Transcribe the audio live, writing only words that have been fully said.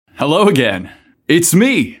Hello again. It's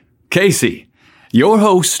me, Casey, your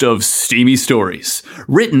host of Steamy Stories,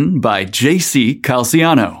 written by J.C.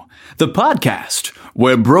 Calciano, the podcast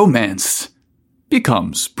where bromance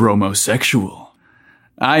becomes bromosexual.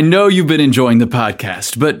 I know you've been enjoying the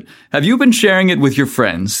podcast, but have you been sharing it with your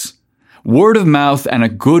friends? Word of mouth and a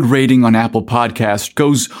good rating on Apple Podcast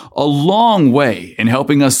goes a long way in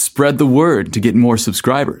helping us spread the word to get more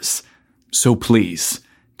subscribers. So please,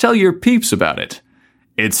 tell your peeps about it.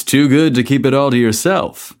 It's too good to keep it all to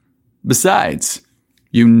yourself. Besides,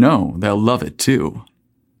 you know they'll love it too.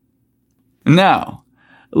 Now,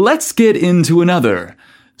 let's get into another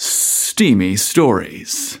Steamy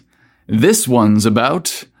Stories. This one's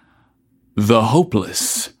about the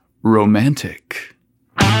hopeless romantic.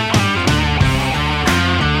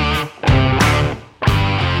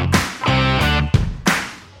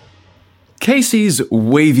 Casey's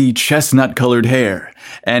wavy chestnut-colored hair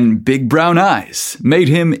and big brown eyes made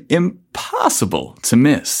him impossible to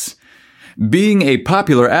miss. Being a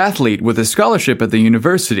popular athlete with a scholarship at the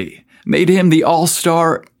university made him the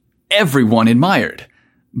all-star everyone admired.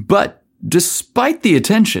 But despite the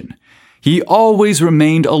attention, he always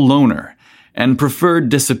remained a loner and preferred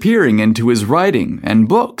disappearing into his writing and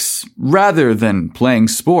books rather than playing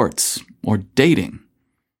sports or dating.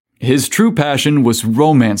 His true passion was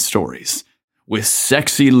romance stories, with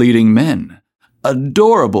sexy leading men,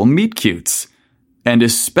 adorable meet-cutes, and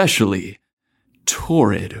especially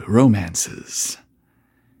torrid romances.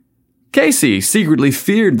 Casey secretly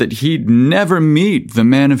feared that he'd never meet the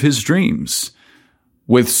man of his dreams.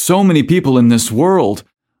 With so many people in this world,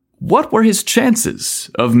 what were his chances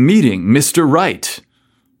of meeting Mr. Right?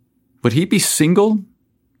 Would he be single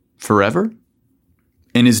forever?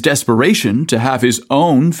 In his desperation to have his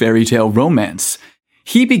own fairy tale romance,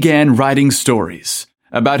 he began writing stories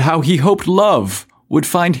about how he hoped love would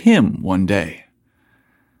find him one day.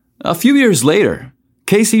 A few years later,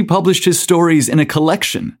 Casey published his stories in a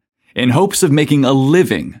collection in hopes of making a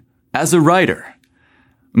living as a writer.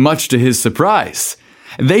 Much to his surprise,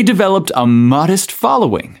 they developed a modest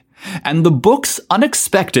following, and the book's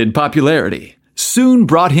unexpected popularity soon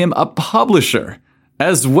brought him a publisher,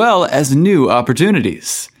 as well as new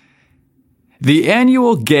opportunities. The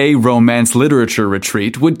annual Gay Romance Literature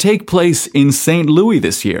Retreat would take place in St. Louis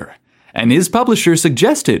this year, and his publisher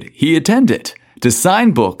suggested he attend it to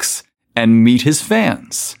sign books and meet his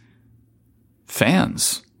fans.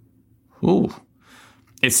 Fans? Ooh,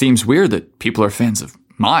 it seems weird that people are fans of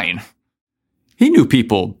mine. He knew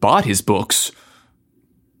people bought his books,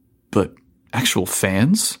 but actual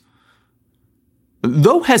fans?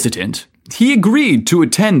 Though hesitant, he agreed to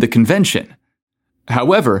attend the convention.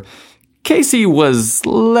 However, Casey was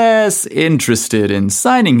less interested in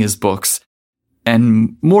signing his books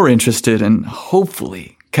and more interested in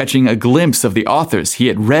hopefully catching a glimpse of the authors he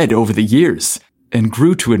had read over the years and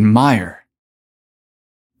grew to admire.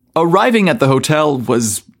 Arriving at the hotel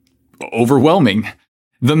was overwhelming.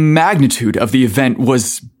 The magnitude of the event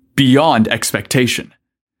was beyond expectation.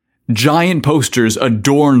 Giant posters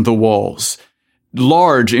adorned the walls,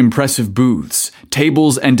 large impressive booths,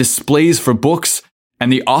 tables and displays for books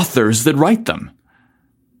and the authors that write them.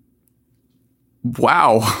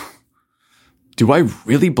 Wow. Do I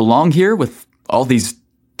really belong here with all these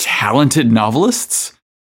talented novelists?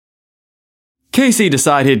 Casey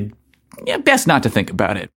decided, best not to think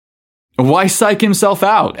about it. Why psych himself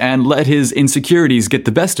out and let his insecurities get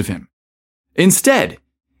the best of him? Instead,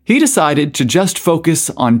 he decided to just focus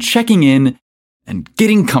on checking in and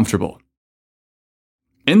getting comfortable.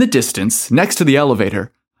 In the distance, next to the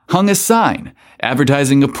elevator, hung a sign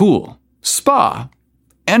advertising a pool, spa,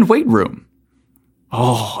 and weight room.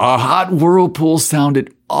 Oh, a hot whirlpool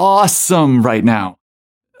sounded awesome right now.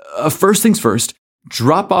 First things first,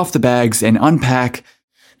 drop off the bags and unpack,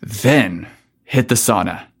 then hit the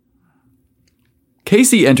sauna.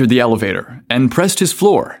 Casey entered the elevator and pressed his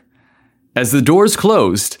floor. As the doors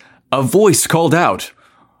closed, a voice called out,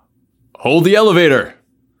 "Hold the elevator!"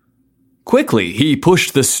 Quickly, he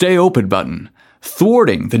pushed the stay open button,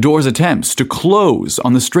 thwarting the door's attempts to close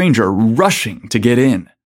on the stranger rushing to get in.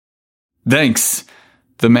 "Thanks,"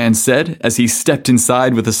 the man said as he stepped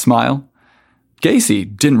inside with a smile. Casey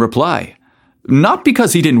didn't reply, not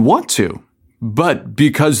because he didn't want to, but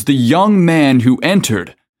because the young man who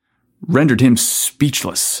entered rendered him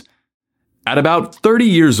speechless. At about 30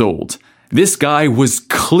 years old, this guy was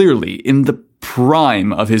clearly in the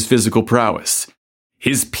prime of his physical prowess.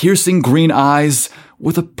 His piercing green eyes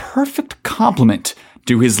were the perfect complement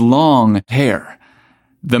to his long hair.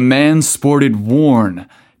 The man sported worn,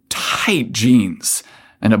 tight jeans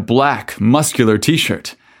and a black, muscular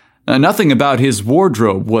t-shirt. Nothing about his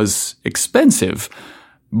wardrobe was expensive,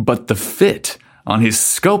 but the fit on his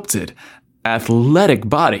sculpted, athletic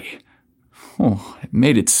body, it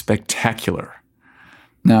made it spectacular.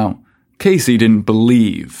 Now, Casey didn't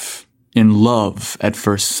believe in love at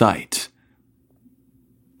first sight.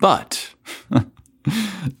 But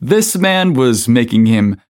this man was making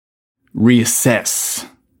him reassess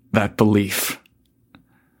that belief.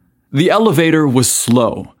 The elevator was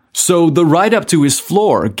slow, so the ride up to his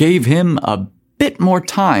floor gave him a bit more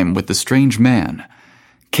time with the strange man.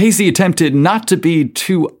 Casey attempted not to be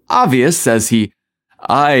too obvious as he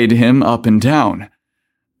eyed him up and down.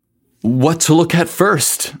 What to look at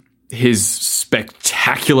first? His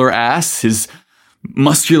spectacular ass, his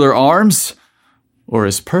muscular arms, or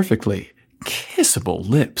his perfectly kissable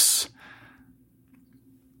lips?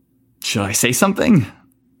 Should I say something?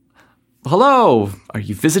 Hello, are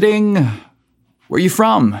you visiting? Where are you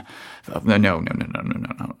from? No.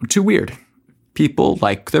 Too weird. People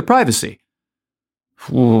like their privacy.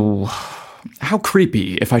 Ooh, how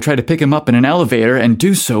creepy if I try to pick him up in an elevator and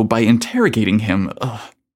do so by interrogating him.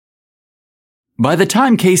 Ugh. By the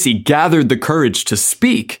time Casey gathered the courage to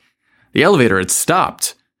speak, the elevator had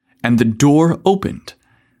stopped and the door opened.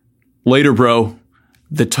 Later, bro,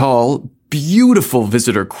 the tall, beautiful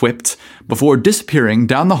visitor quipped before disappearing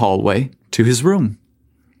down the hallway to his room.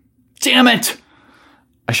 Damn it!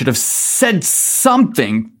 I should have said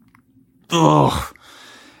something. Ugh.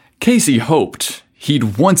 Casey hoped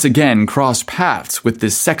he'd once again cross paths with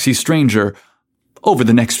this sexy stranger over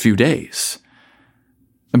the next few days.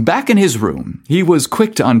 Back in his room, he was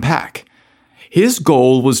quick to unpack. His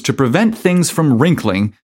goal was to prevent things from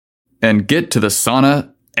wrinkling and get to the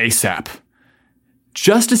sauna ASAP.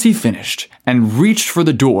 Just as he finished and reached for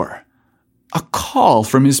the door, a call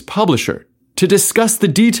from his publisher to discuss the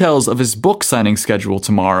details of his book signing schedule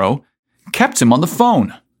tomorrow kept him on the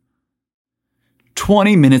phone.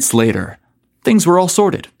 20 minutes later, things were all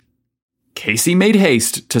sorted. Casey made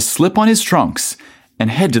haste to slip on his trunks and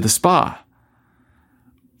head to the spa.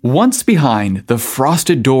 Once behind the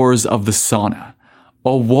frosted doors of the sauna,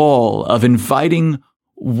 a wall of inviting,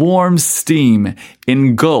 warm steam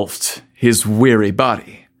engulfed his weary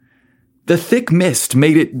body. The thick mist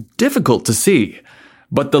made it difficult to see,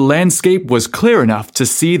 but the landscape was clear enough to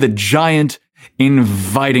see the giant,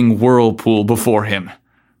 inviting whirlpool before him.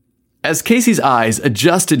 As Casey's eyes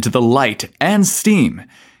adjusted to the light and steam,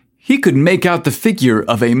 he could make out the figure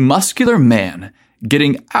of a muscular man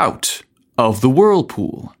getting out of the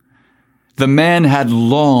whirlpool. The man had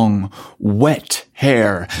long, wet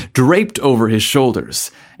hair draped over his shoulders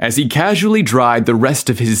as he casually dried the rest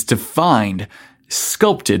of his defined,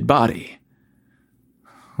 sculpted body.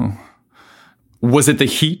 Was it the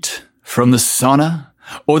heat from the sauna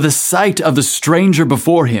or the sight of the stranger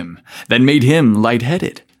before him that made him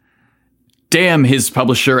lightheaded? Damn his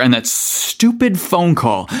publisher and that stupid phone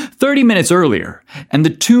call 30 minutes earlier, and the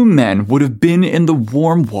two men would have been in the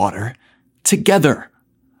warm water together.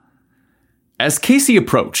 As Casey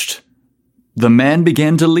approached, the man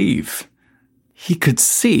began to leave. He could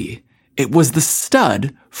see it was the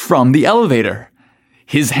stud from the elevator.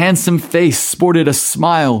 His handsome face sported a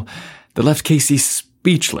smile that left Casey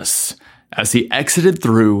speechless as he exited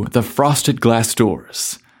through the frosted glass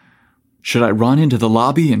doors. Should I run into the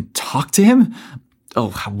lobby and talk to him? Oh,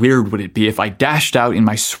 how weird would it be if I dashed out in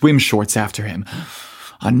my swim shorts after him?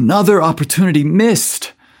 Another opportunity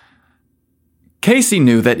missed. Casey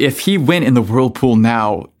knew that if he went in the whirlpool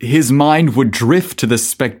now, his mind would drift to the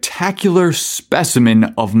spectacular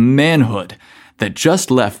specimen of manhood that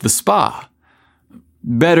just left the spa.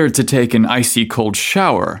 Better to take an icy cold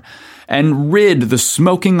shower and rid the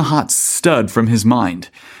smoking hot stud from his mind,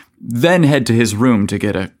 then head to his room to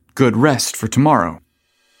get a good rest for tomorrow.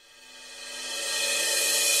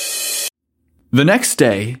 The next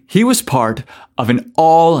day, he was part of an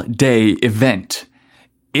all-day event.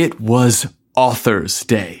 It was Authors'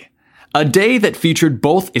 Day, a day that featured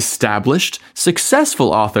both established,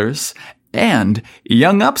 successful authors and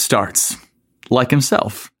young upstarts like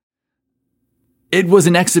himself. It was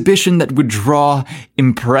an exhibition that would draw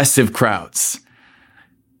impressive crowds.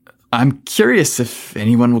 I'm curious if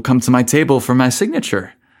anyone will come to my table for my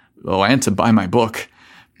signature. Oh, and to buy my book,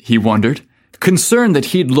 he wondered, concerned that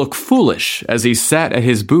he'd look foolish as he sat at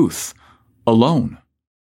his booth, alone.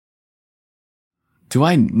 Do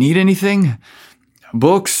I need anything?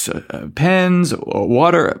 Books, pens,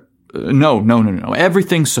 water? No.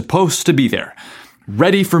 Everything's supposed to be there,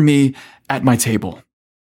 ready for me at my table.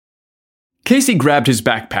 Casey grabbed his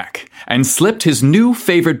backpack and slipped his new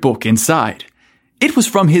favorite book inside. It was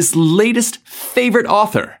from his latest favorite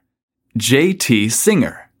author, J.T.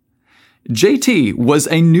 Singer. J.T. was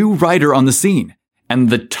a new writer on the scene and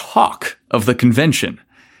the talk of the convention.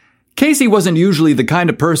 Casey wasn't usually the kind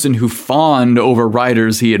of person who fawned over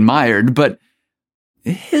writers he admired, but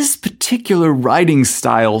his particular writing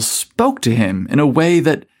style spoke to him in a way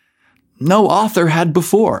that no author had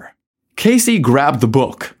before. Casey grabbed the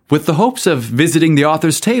book with the hopes of visiting the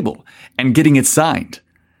author's table and getting it signed.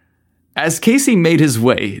 As Casey made his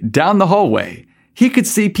way down the hallway, he could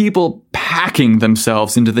see people packing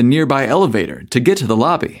themselves into the nearby elevator to get to the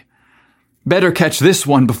lobby. Better catch this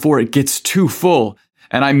one before it gets too full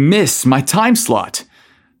and I miss my time slot.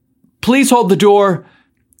 Please hold the door,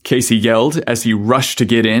 Casey yelled as he rushed to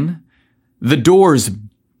get in. The doors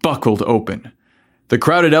buckled open. The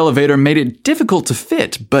crowded elevator made it difficult to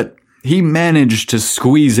fit, but he managed to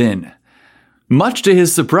squeeze in. Much to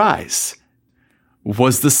his surprise,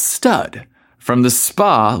 was the stud from the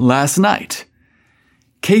spa last night.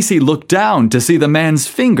 Casey looked down to see the man's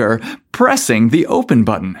finger pressing the open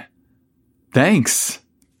button. Thanks,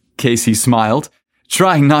 Casey smiled,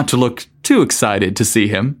 trying not to look too excited to see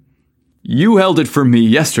him. You held it for me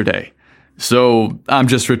yesterday, so I'm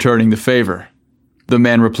just returning the favor, the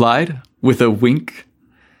man replied with a wink.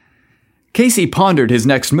 Casey pondered his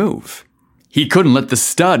next move. He couldn't let the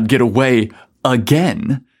stud get away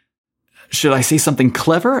again. Should I say something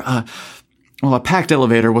clever? A packed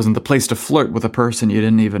elevator wasn't the place to flirt with a person you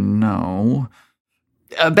didn't even know.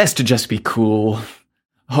 Best to just be cool.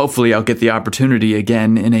 Hopefully I'll get the opportunity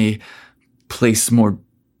again in a place more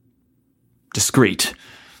discreet,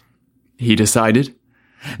 he decided.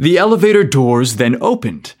 The elevator doors then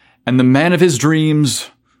opened, and the man of his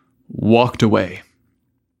dreams walked away.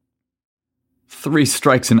 3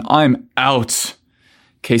 strikes and I'm out,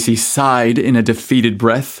 Casey sighed in a defeated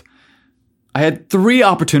breath. I had 3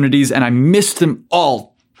 opportunities and I missed them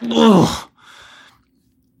all. Ugh.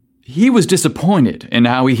 He was disappointed in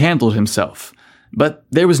how he handled himself, but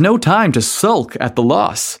there was no time to sulk at the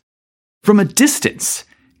loss. From a distance,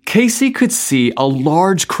 Casey could see a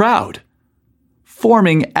large crowd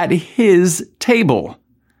forming at his table.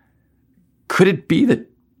 Could it be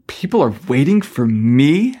that people are waiting for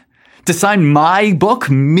me to sign my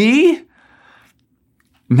book? Me?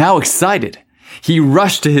 Now excited, he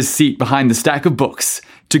rushed to his seat behind the stack of books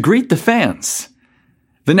to greet the fans.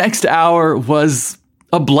 The next hour was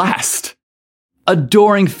a blast.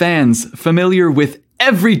 Adoring fans familiar with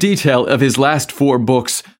every detail of his last 4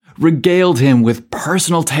 books regaled him with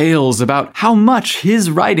personal tales about how much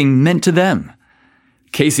his writing meant to them.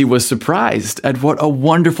 Casey was surprised at what a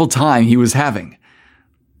wonderful time he was having.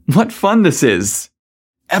 What fun this is!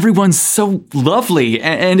 Everyone's so lovely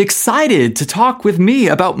and excited to talk with me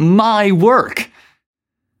about my work.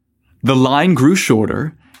 The line grew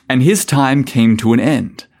shorter, and his time came to an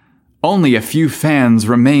end. Only a few fans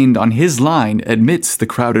remained on his line amidst the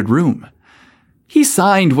crowded room. He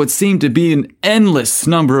signed what seemed to be an endless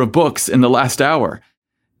number of books in the last hour.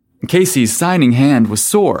 Casey's signing hand was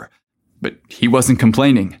sore, but he wasn't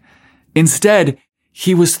complaining. Instead,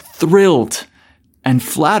 he was thrilled and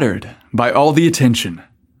flattered by all the attention.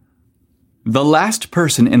 The last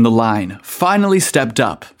person in the line finally stepped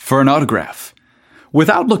up for an autograph.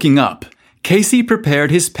 Without looking up, Casey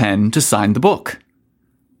prepared his pen to sign the book.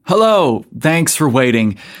 Hello, thanks for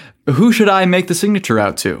waiting. Who should I make the signature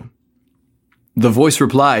out to? The voice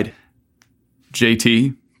replied,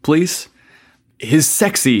 JT, please. His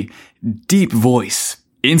sexy, deep voice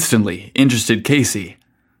instantly interested Casey.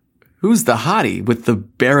 Who's the hottie with the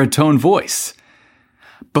baritone voice?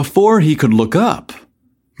 Before he could look up,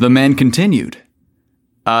 the man continued.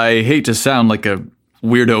 I hate to sound like a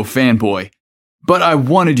weirdo fanboy, but I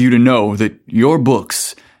wanted you to know that your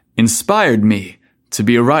books inspired me to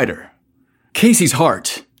be a writer. Casey's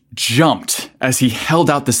heart jumped as he held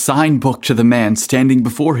out the signed book to the man standing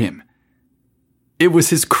before him. It was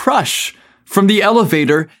his crush from the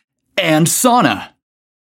elevator and sauna.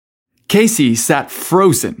 Casey sat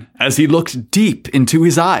frozen as he looked deep into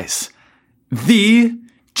his eyes. The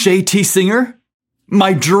JT Singer?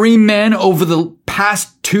 My dream man over the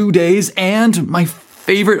past 2 days and my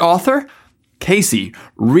favorite author? Casey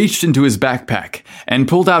reached into his backpack and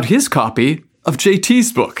pulled out his copy of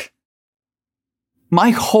JT's book.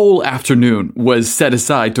 My whole afternoon was set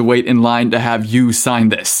aside to wait in line to have you sign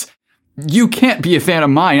this. You can't be a fan of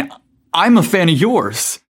mine. I'm a fan of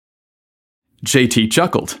yours. JT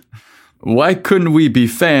chuckled. Why couldn't we be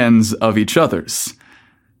fans of each other's?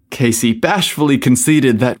 Casey bashfully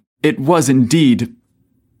conceded that it was indeed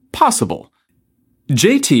possible.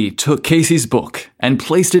 JT took Casey's book and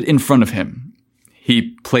placed it in front of him.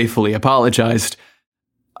 He playfully apologized.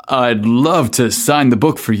 I'd love to sign the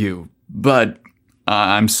book for you, but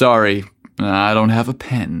I'm sorry, I don't have a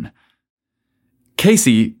pen.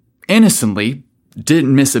 Casey innocently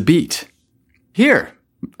didn't miss a beat. Here,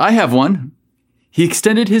 I have one. He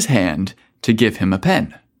extended his hand to give him a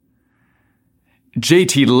pen.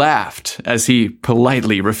 JT laughed as he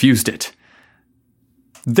politely refused it.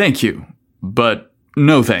 Thank you, but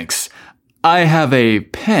no thanks. I have a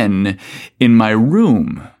pen in my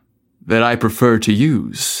room that I prefer to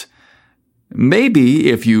use. Maybe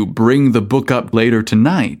if you bring the book up later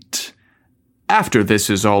tonight, after this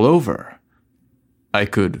is all over, I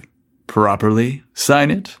could properly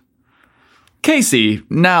sign it. Casey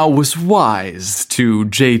now was wise to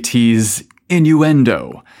JT's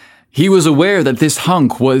innuendo. He was aware that this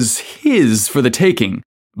hunk was his for the taking,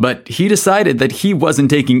 but he decided that he wasn't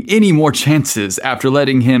taking any more chances after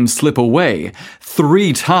letting him slip away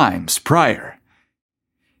 3 times prior.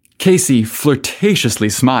 Casey flirtatiously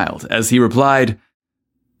smiled as he replied,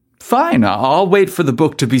 Fine, I'll wait for the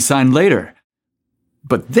book to be signed later.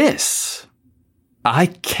 But this, I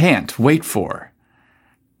can't wait for.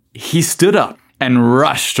 He stood up and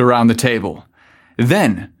rushed around the table.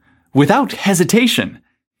 Then, without hesitation,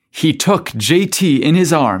 he took JT in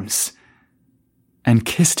his arms and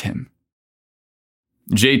kissed him.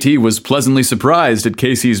 JT was pleasantly surprised at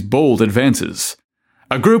Casey's bold advances.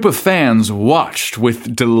 A group of fans watched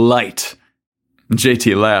with delight.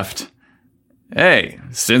 JT laughed. Hey,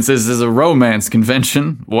 since this is a romance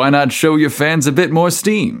convention, why not show your fans a bit more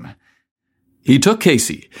steam? He took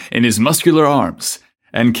Casey in his muscular arms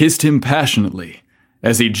and kissed him passionately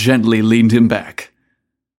as he gently leaned him back.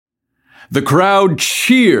 The crowd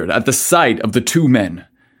cheered at the sight of the 2 men.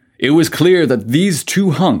 It was clear that these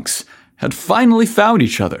 2 hunks had finally found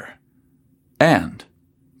each other and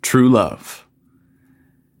true love.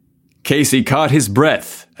 Casey caught his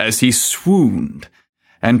breath as he swooned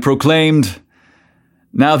and proclaimed,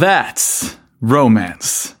 Now that's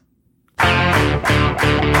romance.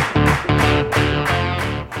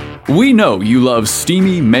 We know you love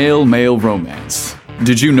steamy male-male romance.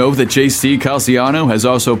 Did you know that J.C. Calciano has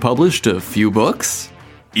also published a few books?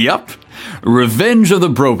 Yup. Revenge of the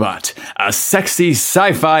Brobot, a sexy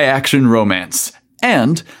sci-fi action romance.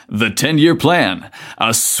 And The 10-Year Plan,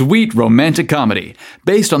 a sweet romantic comedy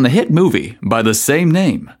based on the hit movie by the same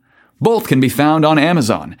name. Both can be found on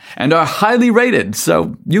Amazon and are highly rated,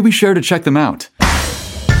 so you be sure to check them out.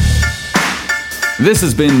 This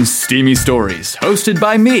has been Steamy Stories, hosted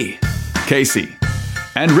by me, Casey,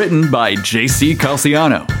 and written by J.C.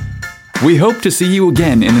 Calciano. We hope to see you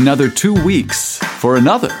again in another 2 weeks for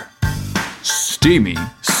another Steamy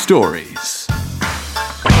Stories.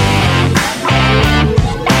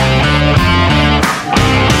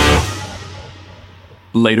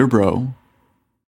 Later, bro.